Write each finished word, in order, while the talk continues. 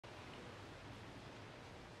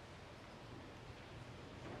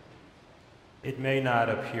It may not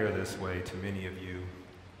appear this way to many of you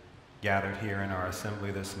gathered here in our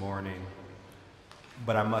assembly this morning,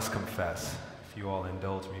 but I must confess, if you all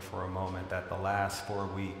indulge me for a moment, that the last 4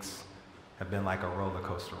 weeks have been like a roller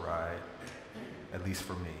coaster ride, at least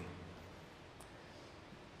for me.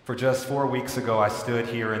 For just 4 weeks ago, I stood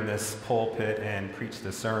here in this pulpit and preached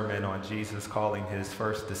a sermon on Jesus calling his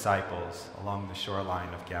first disciples along the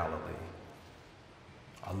shoreline of Galilee.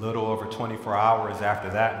 A little over 24 hours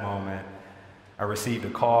after that moment, I received a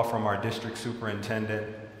call from our district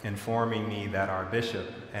superintendent informing me that our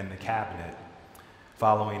bishop and the cabinet,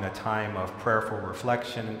 following a time of prayerful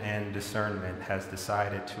reflection and discernment, has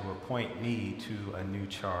decided to appoint me to a new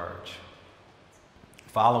charge.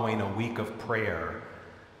 Following a week of prayer,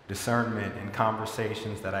 discernment, and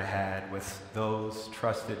conversations that I had with those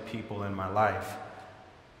trusted people in my life,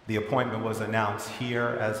 the appointment was announced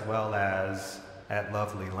here as well as at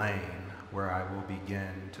Lovely Lane, where I will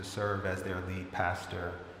begin to serve as their lead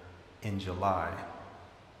pastor in July.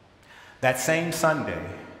 That same Sunday,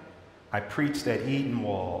 I preached at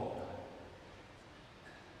Edenwald,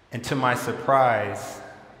 and to my surprise,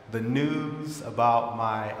 the news about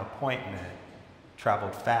my appointment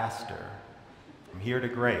traveled faster from here to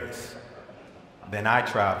Grace than I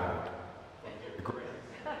traveled to Grace.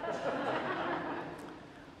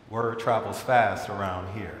 Word travels fast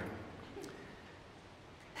around here.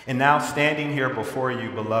 And now, standing here before you,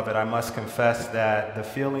 beloved, I must confess that the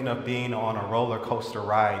feeling of being on a roller coaster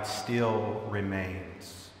ride still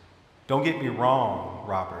remains. Don't get me wrong,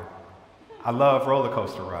 Robert. I love roller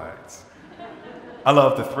coaster rides. I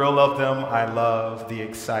love the thrill of them. I love the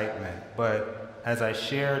excitement. But as I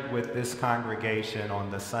shared with this congregation on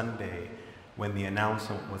the Sunday when the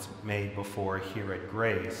announcement was made before here at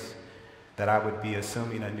Grace that I would be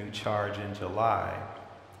assuming a new charge in July,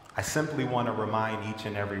 I simply want to remind each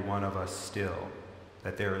and every one of us still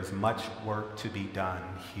that there is much work to be done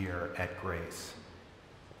here at Grace.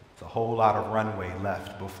 There's a whole lot of runway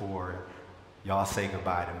left before y'all say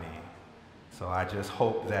goodbye to me. So I just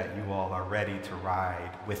hope that you all are ready to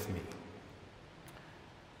ride with me.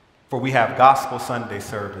 For we have Gospel Sunday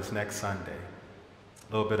service next Sunday.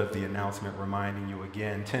 A little bit of the announcement reminding you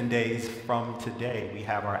again. 10 days from today, we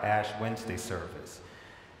have our Ash Wednesday service.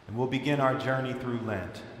 And we'll begin our journey through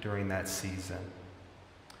Lent during that season.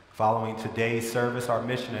 Following today's service, our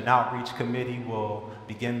Mission and Outreach Committee will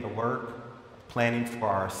begin the work planning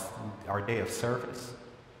for our day of service.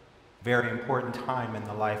 Very important time in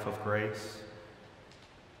the life of Grace.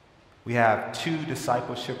 We have 2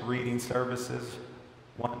 discipleship reading services,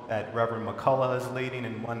 one that Reverend McCullough is leading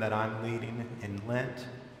and one that I'm leading in Lent.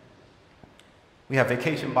 We have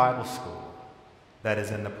Vacation Bible School that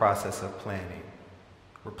is in the process of planning.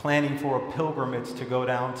 We're planning for a pilgrimage to go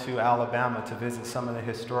down to Alabama to visit some of the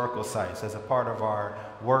historical sites as a part of our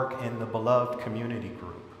work in the Beloved Community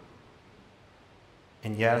Group.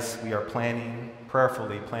 And yes, we are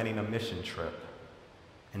prayerfully planning a mission trip,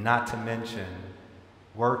 and not to mention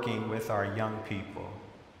working with our young people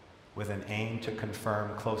with an aim to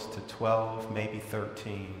confirm close to 12, maybe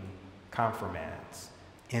 13 confirmands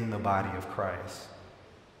in the body of Christ.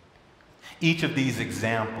 Each of these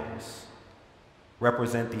examples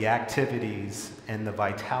represent the activities and the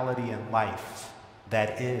vitality and life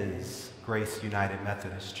that is Grace United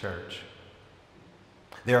Methodist Church.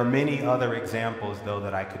 There are many other examples, though,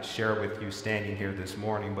 that I could share with you standing here this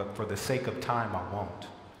morning, but for the sake of time, I won't.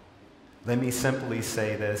 Let me simply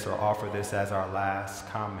say this or offer this as our last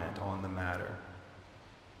comment on the matter.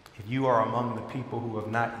 If you are among the people who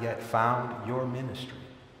have not yet found your ministry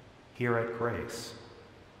here at Grace,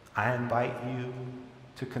 I invite you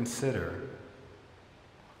to consider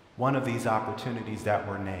one of these opportunities that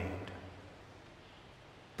were named.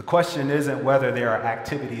 The question isn't whether there are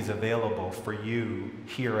activities available for you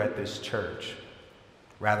here at this church.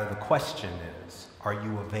 Rather, the question is, are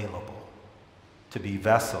you available to be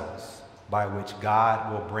vessels by which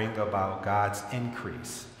God will bring about God's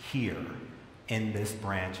increase here in this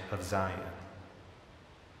branch of Zion?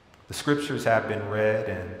 The scriptures have been read,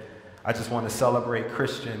 and I just want to celebrate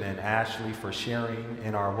Christian and Ashley for sharing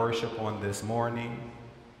in our worship on this morning.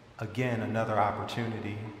 Again, another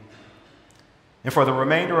opportunity. And for the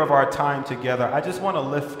remainder of our time together, I just want to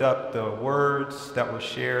lift up the words that were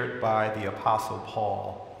shared by the Apostle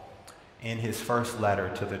Paul in his first letter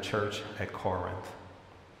to the church at Corinth.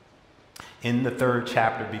 In the 3rd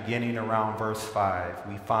chapter, beginning around verse 5,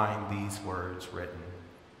 we find these words written.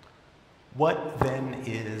 What then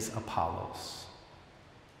is Apollos?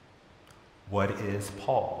 What is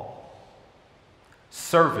Paul?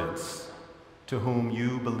 Servants to whom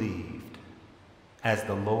you believed, as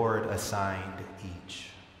the Lord assigned each.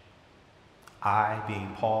 I,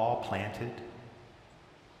 being Paul, planted,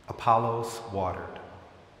 Apollos watered,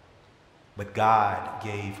 but God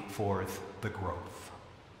gave forth the growth.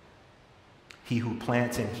 He who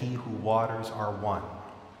plants and he who waters are one.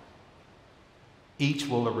 Each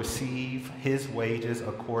will receive his wages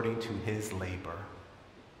according to his labor,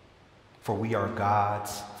 for we are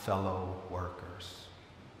God's fellow workers.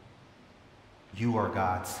 You are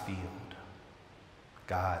God's field,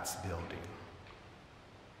 God's building.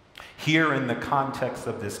 Here in the context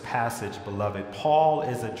of this passage, beloved, Paul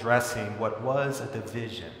is addressing what was a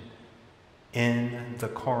division in the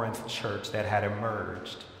Corinth church that had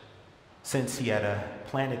emerged since he had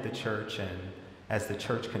planted the church and as the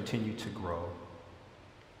church continued to grow.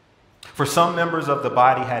 For some members of the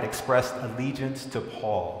body had expressed allegiance to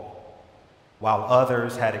Paul, while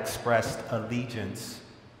others had expressed allegiance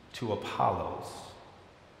to Apollos.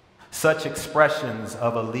 Such expressions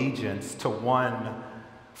of allegiance to one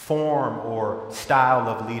form or style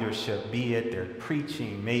of leadership, be it their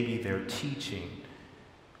preaching, maybe their teaching,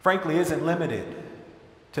 frankly isn't limited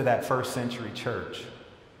to that first century church.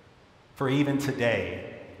 For even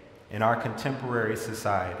today, in our contemporary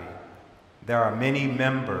society, there are many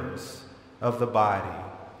members of the body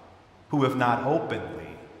who have not openly,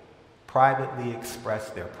 privately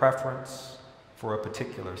expressed their preference for a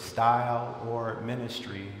particular style or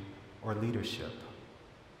ministry or leadership.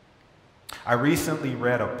 I recently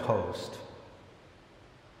read a post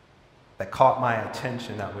that caught my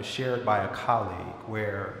attention that was shared by a colleague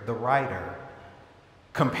where the writer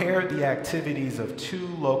compared the activities of two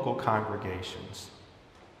local congregations.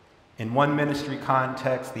 In one ministry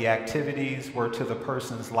context, the activities were to the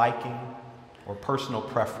person's liking or personal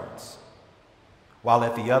preference, while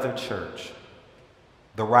at the other church,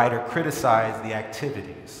 the writer criticized the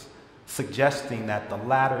activities, suggesting that the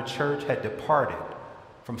latter church had departed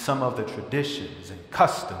from some of the traditions and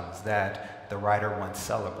customs that the writer once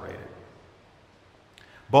celebrated.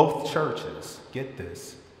 Both churches, get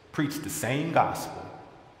this, preached the same gospel,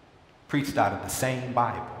 preached out of the same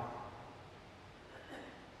Bible.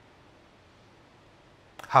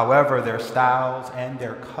 However, their styles and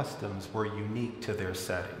their customs were unique to their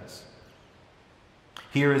settings.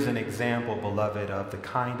 Here is an example, beloved, of the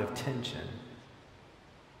kind of tension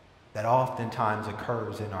that oftentimes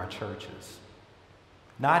occurs in our churches.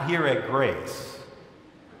 Not here at Grace.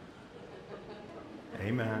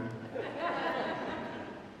 Amen.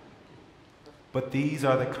 But these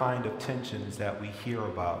are the kind of tensions that we hear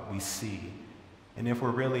about, we see, and if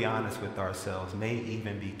we're really honest with ourselves, may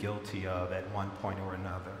even be guilty of at one point or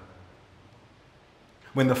another.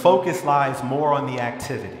 When the focus lies more on the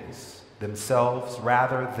activities themselves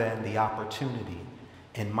rather than the opportunity,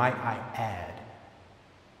 and might I add,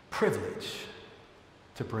 privilege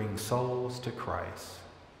to bring souls to Christ.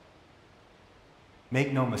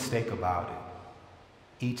 Make no mistake about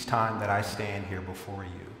it. Each time that I stand here before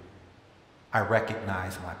you, I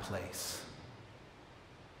recognize my place.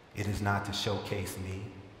 It is not to showcase me.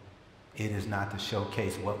 It is not to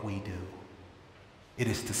showcase what we do. It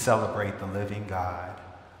is to celebrate the living God,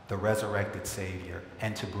 the resurrected Savior,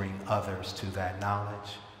 and to bring others to that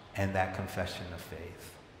knowledge and that confession of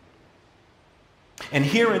faith. And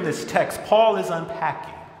here in this text, Paul is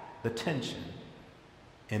unpacking the tension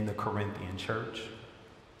in the Corinthian church,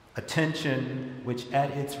 a tension which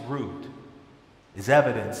at its root is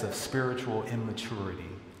evidence of spiritual immaturity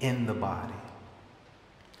in the body.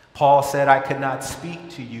 Paul said, I could not speak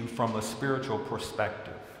to you from a spiritual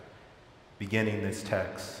perspective, beginning this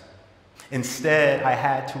text. Instead, I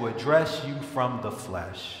had to address you from the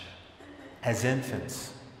flesh as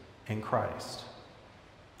infants in Christ.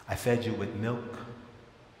 I fed you with milk,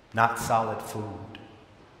 not solid food,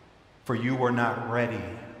 for you were not ready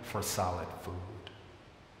for solid food.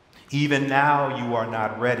 Even now you are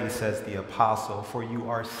not ready, says the apostle, for you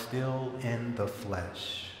are still in the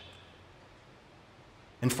flesh.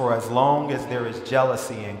 And for as long as there is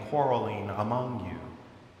jealousy and quarreling among you,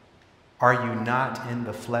 are you not in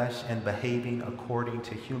the flesh and behaving according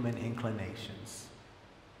to human inclinations?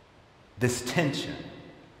 This tension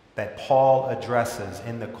that Paul addresses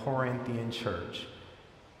in the Corinthian church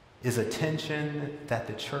is a tension that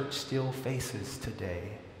the church still faces today.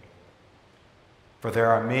 For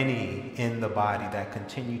there are many in the body that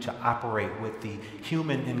continue to operate with the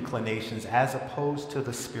human inclinations as opposed to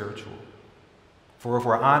the spiritual. For if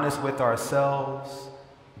we're honest with ourselves,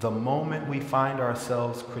 the moment we find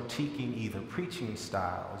ourselves critiquing either preaching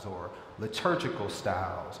styles or liturgical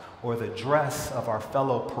styles or the dress of our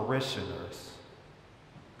fellow parishioners,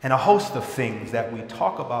 and a host of things that we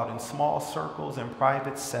talk about in small circles and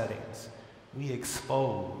private settings, we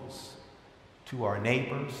expose to our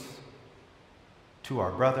neighbors, to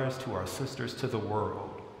our brothers, to our sisters, to the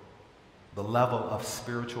world, the level of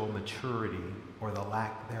spiritual maturity or the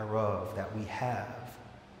lack thereof that we have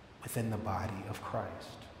within the body of Christ.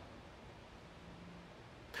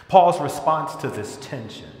 Paul's response to this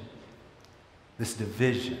tension, this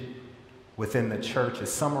division within the church,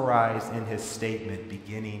 is summarized in his statement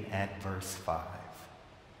beginning at verse 5.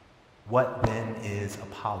 What then is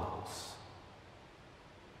Apollos?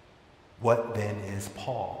 What then is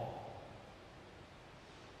Paul?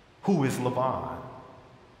 Who is Levon?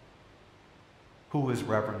 Who is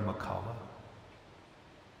Reverend McCullough?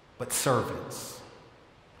 But servants,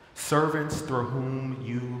 servants through whom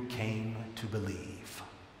you came to believe,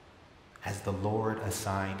 as the Lord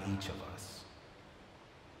assigned each of us.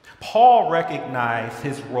 Paul recognized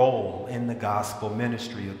his role in the gospel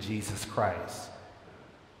ministry of Jesus Christ,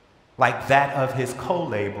 like that of his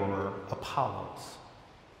co-laborer Apollos.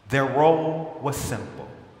 Their role was simple.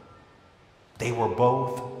 They were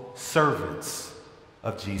both servants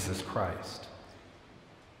of Jesus Christ.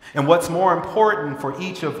 And what's more important for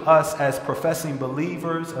each of us as professing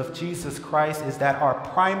believers of Jesus Christ is that our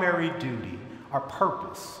primary duty, our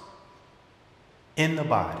purpose in the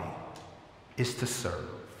body, is to serve.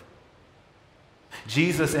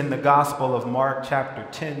 Jesus in the Gospel of Mark chapter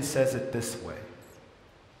 10 says it this way: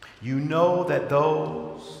 "You know that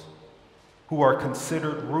those who are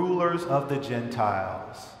considered rulers of the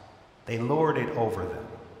Gentiles, they lord it over them,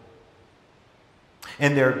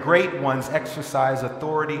 and their great ones exercise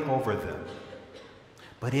authority over them.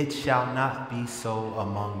 But it shall not be so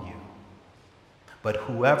among you. But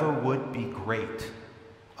whoever would be great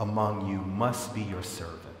among you must be your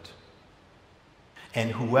servant.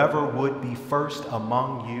 And whoever would be first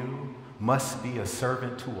among you must be a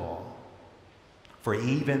servant to all. For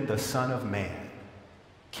even the Son of Man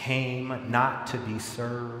came not to be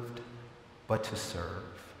served, but to serve,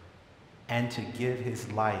 and to give his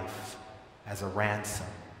life as a ransom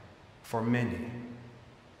for many."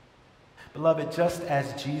 Beloved, just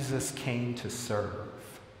as Jesus came to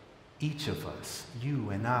serve, each of us, you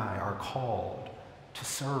and I, are called to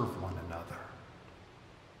serve one another.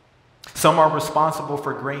 Some are responsible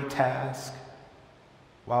for great tasks,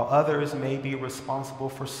 while others may be responsible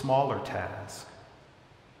for smaller tasks.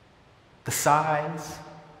 The size,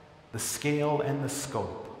 the scale, and the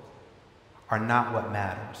scope are not what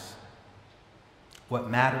matters. What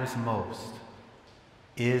matters most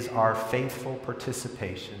is our faithful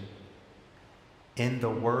participation in the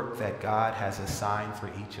work that God has assigned for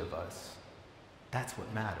each of us. That's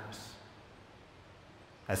what matters.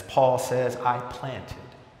 As Paul says, "I planted,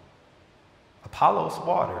 Apollos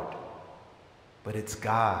watered, but it's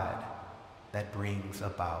God that brings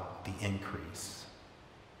about the increase."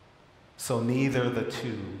 So neither the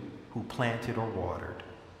two, who planted or watered,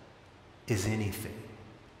 is anything,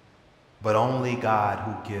 but only God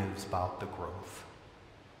who gives about the growth.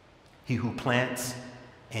 He who plants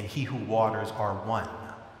and he who waters are one,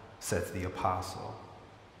 says the apostle,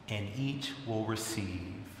 and each will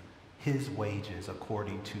receive his wages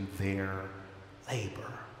according to their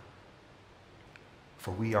labor.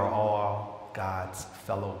 For we are all God's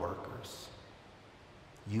fellow workers.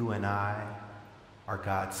 You and I are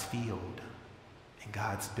God's field and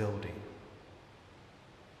God's building.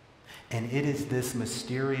 And it is this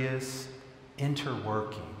mysterious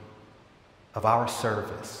interworking of our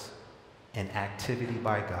service and activity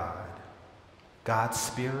by God, God's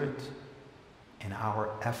Spirit, and our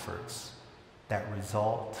efforts that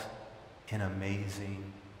result in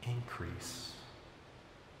amazing increase.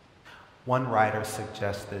 One writer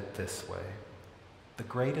suggested this way: the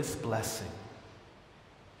greatest blessing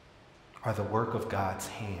are the work of God's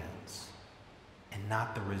hands and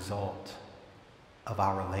not the result of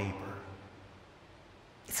our labor.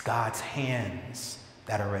 It's God's hands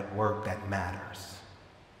that are at work that matters.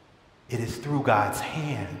 It is through God's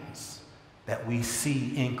hands that we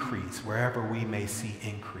see increase wherever we may see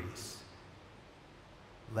increase,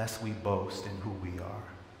 lest we boast in who we are.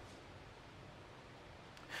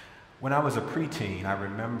 When I was a preteen, I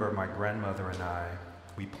remember my grandmother and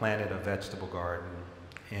we planted a vegetable garden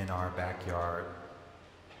in our backyard.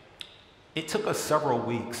 It took us several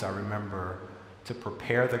weeks, I remember, to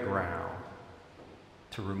prepare the ground,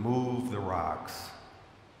 to remove the rocks,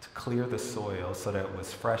 to clear the soil so that it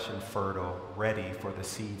was fresh and fertile, ready for the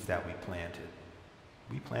seeds that we planted.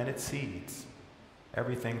 We planted seeds,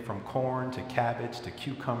 everything from corn to cabbage to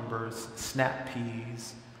cucumbers, snap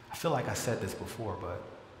peas. I feel like I said this before,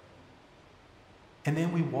 and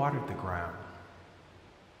then we watered the ground.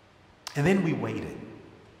 And then we waited.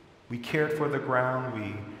 We cared for the ground.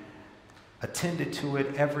 We attended to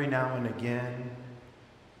it every now and again.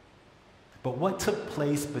 But what took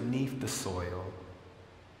place beneath the soil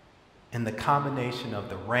And the combination of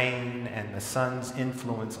the rain and the sun's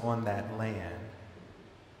influence on that land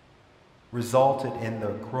resulted in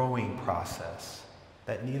the growing process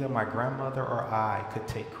that neither my grandmother or I could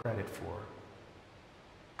take credit for.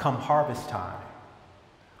 Come harvest time,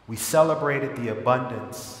 we celebrated the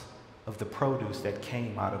abundance of the produce that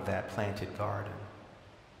came out of that planted garden.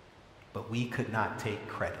 But we could not take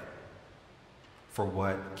credit for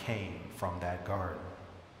what came from that garden.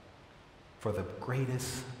 For the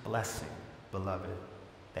greatest blessing, beloved,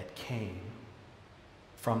 that came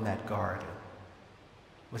from that garden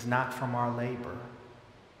was not from our labor,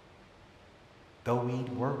 though we'd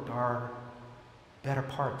worked our better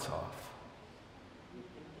parts off.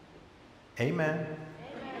 Amen.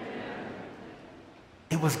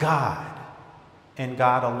 It was God and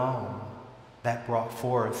God alone that brought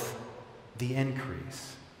forth the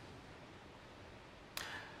increase.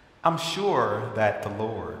 I'm sure that the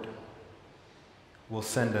Lord will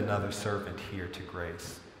send another servant here to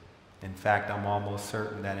Grace. In fact, I'm almost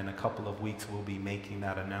certain that in a couple of weeks we'll be making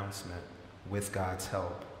that announcement with God's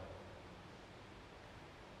help.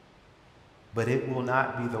 But it will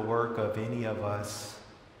not be the work of any of us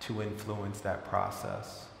to influence that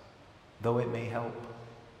process, though it may help.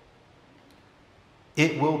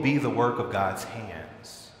 It will be the work of God's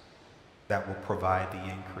hands that will provide the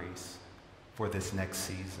increase for this next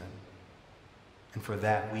season. And for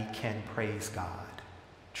that we can praise God,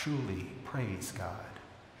 truly praise God,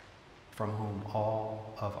 from whom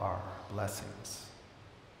all of our blessings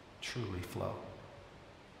truly flow.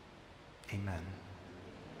 Amen.